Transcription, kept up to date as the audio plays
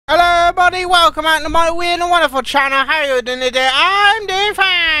everybody, welcome out to my weird and wonderful channel. How are you doing today? I'm doing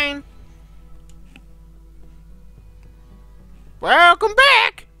fine. Welcome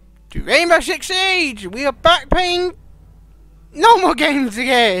back to Rainbow Six Siege. We are back playing normal games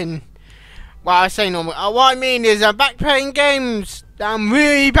again. Well, I say normal. What I mean is I'm back playing games that I'm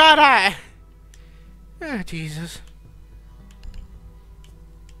really bad at. Oh, Jesus.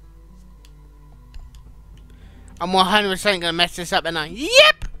 I'm 100% going to mess this up, and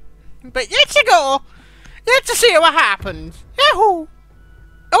yep! But let's go. Let's see what happens. Yahoo!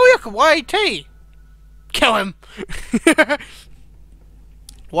 Oh, look, YT. Kill him.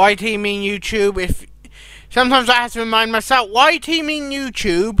 YT mean YouTube. If sometimes I have to remind myself. YT mean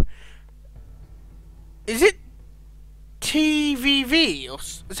YouTube. Is it TVV or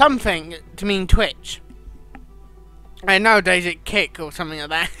something to mean Twitch? And nowadays it Kick or something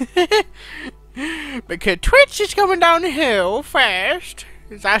like that. Because Twitch is coming downhill fast.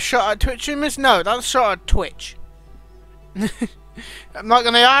 Is that a shot at Twitch streamers? No, that's a shot at Twitch. I'm not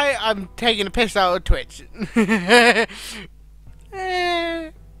gonna lie, I'm taking a piss out of Twitch.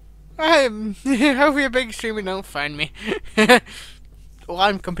 Hopefully a big streamer don't find me. Well,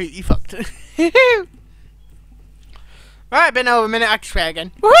 I'm completely fucked. Right, been over a minute, I can swear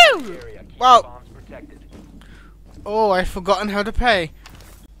again. Woohoo! Well, oh, I've forgotten how to pay.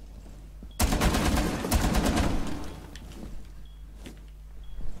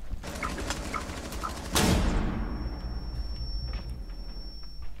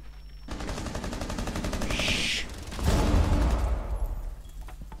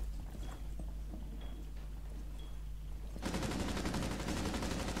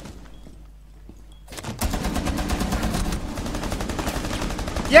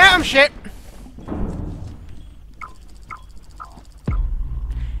 Yeah, I'm shit.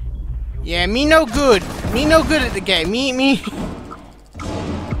 Yeah, me no good. Me no good at the game. Me.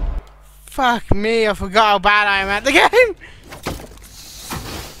 Fuck me, I forgot how bad I am at the game.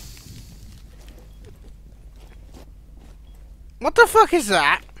 What the fuck is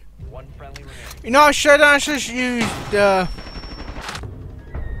that? You know, I should use the...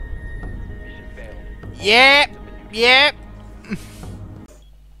 Yep.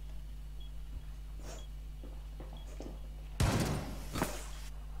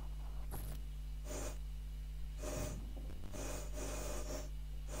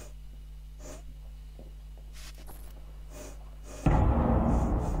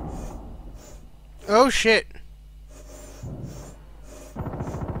 Oh shit.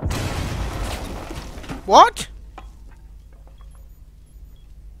 What?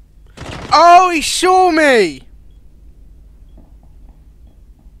 Oh, he saw me!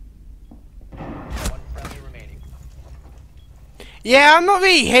 Yeah, I'm not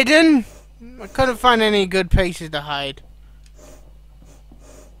really hidden. I couldn't find any good places to hide.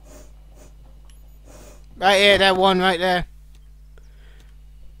 Right here, that one right there.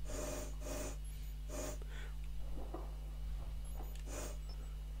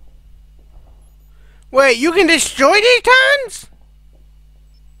 Wait, you can destroy these turns?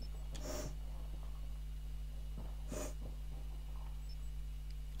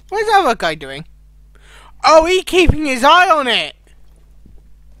 What's the other guy doing? Oh, he's keeping his eye on it.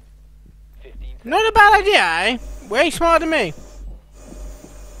 Not a bad idea, eh? Way smarter than me.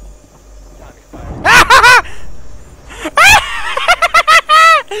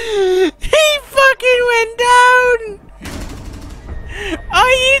 He fucking went down! Are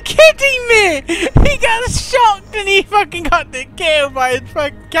you kidding me? He got shocked and he fucking got the kill by his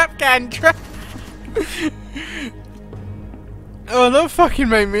fucking Capcan trap. Oh, that fucking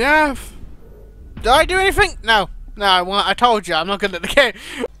made me laugh. Did I do anything? No. No, well, I told you, I'm not good at the game.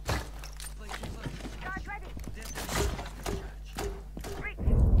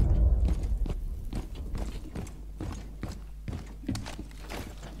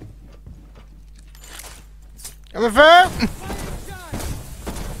 I'm a fair.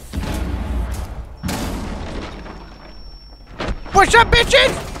 Push up,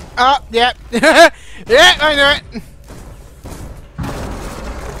 bitches! Oh, yep. Yeah, I know it.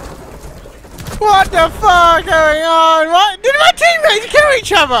 What the fuck going on? What? Did my teammates kill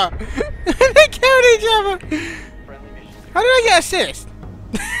each other? They killed each other. How did I get assist?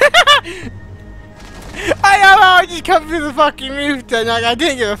 I just come through the fucking roof then, like I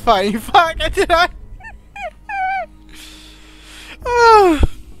didn't give a fucking fuck, did I?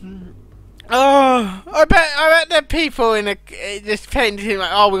 Oh, I bet there are people in just painting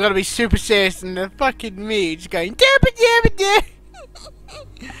like, oh, we're gonna be super serious, and the fucking me just going, dabba.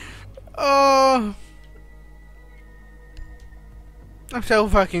 Oh, I'm so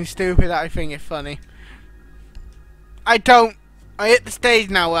fucking stupid that I think it's funny. I don't I hit the stage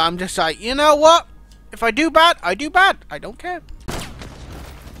now where I'm just like, you know what? If I do bad, I do bad. I don't care.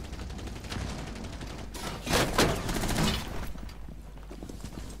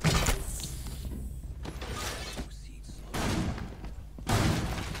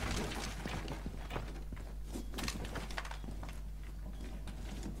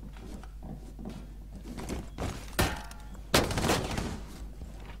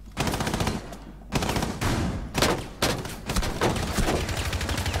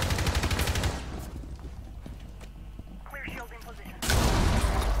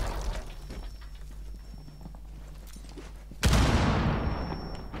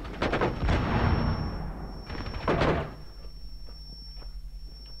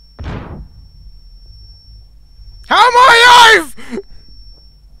 How am I alive?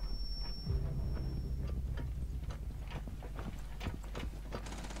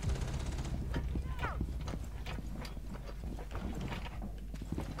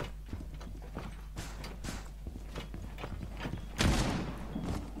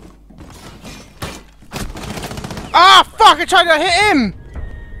 Ah, fuck! I tried to hit him!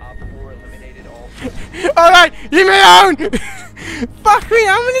 Alright, leave me alone! Fuck me,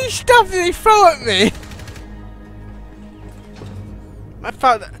 how many stuff did he throw at me? I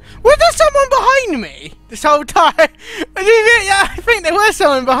thought that... Was there someone behind me this whole time? I think there was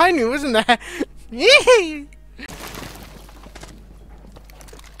someone behind me, wasn't there?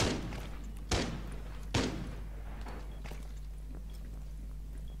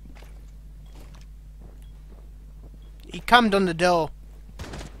 He cummed on the door.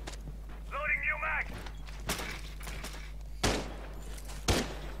 Loading new mag.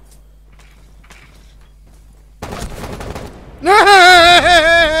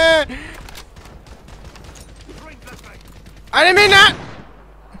 I didn't mean that!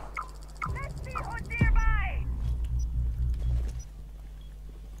 Let's see who's nearby.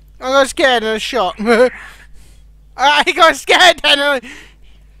 I got scared and I shot. I got scared and I...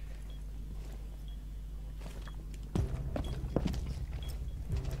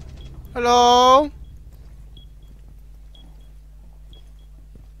 Hello?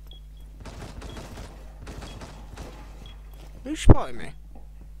 Who spotted me?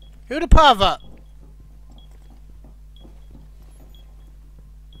 Who the pervert?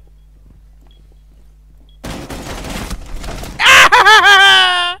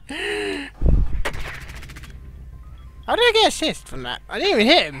 How did I get assist from that? I didn't even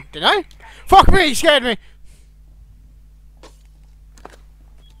hit him, did I? Fuck me, he scared me!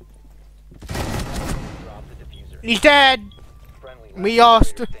 He's dead! We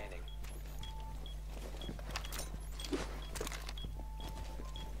asked.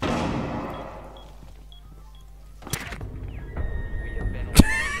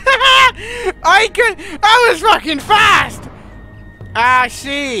 I was fucking fast! I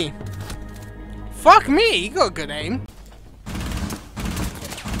see. Fuck me, you got good aim.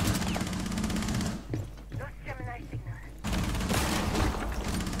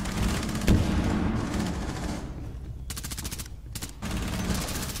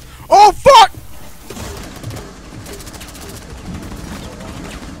 Oh fuck!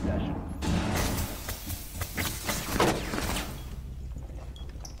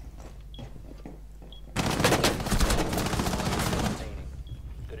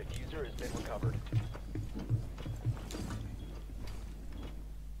 The diffuser has been recovered.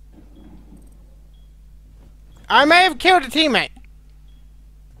 I may have killed a teammate.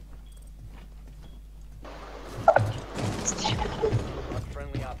 One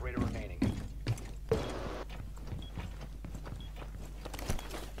friendly operator remaining.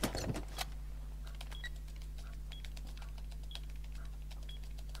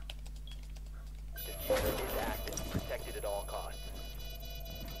 Diffuser is active, protected at all costs.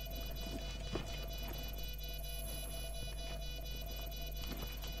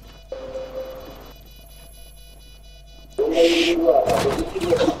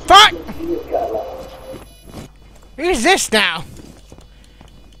 Fuck! Who's this now?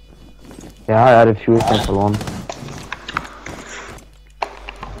 Ja, ja, der Fuel ist verloren.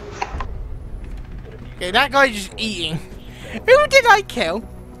 Okay, that guy's just eating. Who did I kill?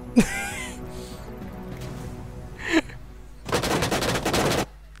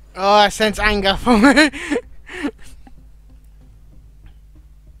 Oh, I sense anger from it.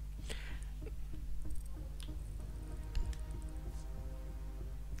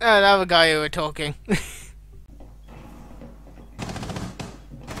 Oh, the other guy who were talking.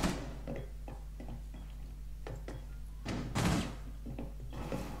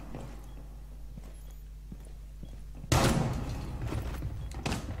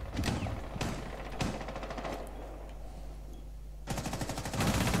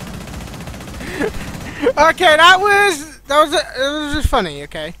 Okay, that was just funny.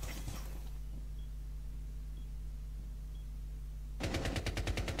 Okay.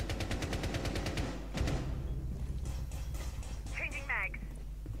 Changing mags.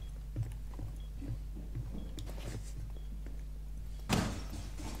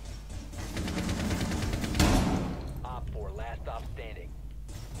 Op 4, last stop standing.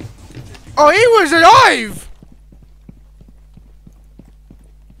 Oh, he was alive.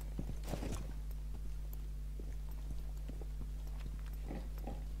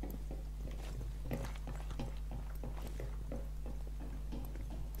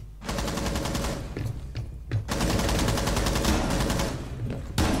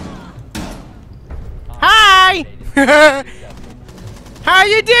 Hi! How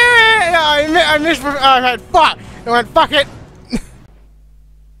you doing? I missed. I went fuck. I went fuck it.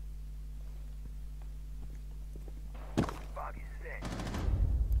 Fog is set.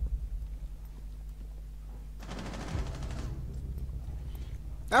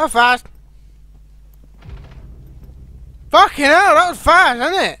 That was fast. Fucking hell, that was fast,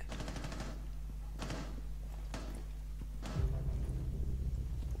 wasn't it?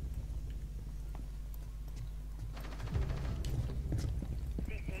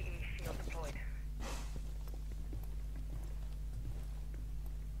 CCE shield deployed.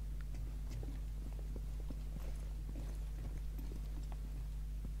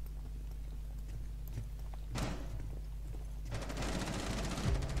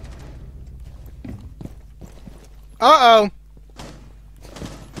 Uh-oh.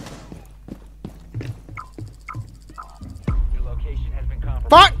 Your location has been compromised.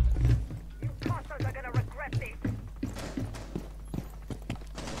 Fuck! You bastards are gonna regret this.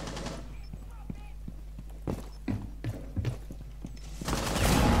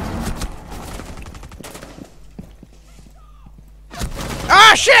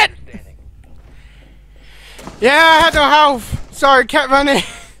 Ah, shit! Standing. Yeah, I had no health. Sorry, kept running.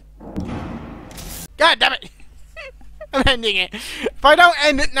 God damn it. I'm ending it. If I don't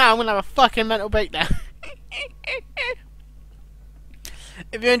end it now, I'm gonna have a fucking mental breakdown.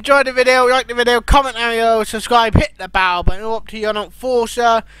 If you enjoyed the video, like the video, comment down below, subscribe, hit the bell button, all up to you, not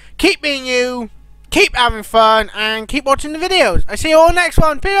forcer. Keep being you, keep having fun, and keep watching the videos. I see you all next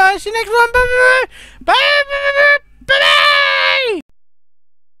one. Peace. See you next one. Bye bye bye bye bye bye bye.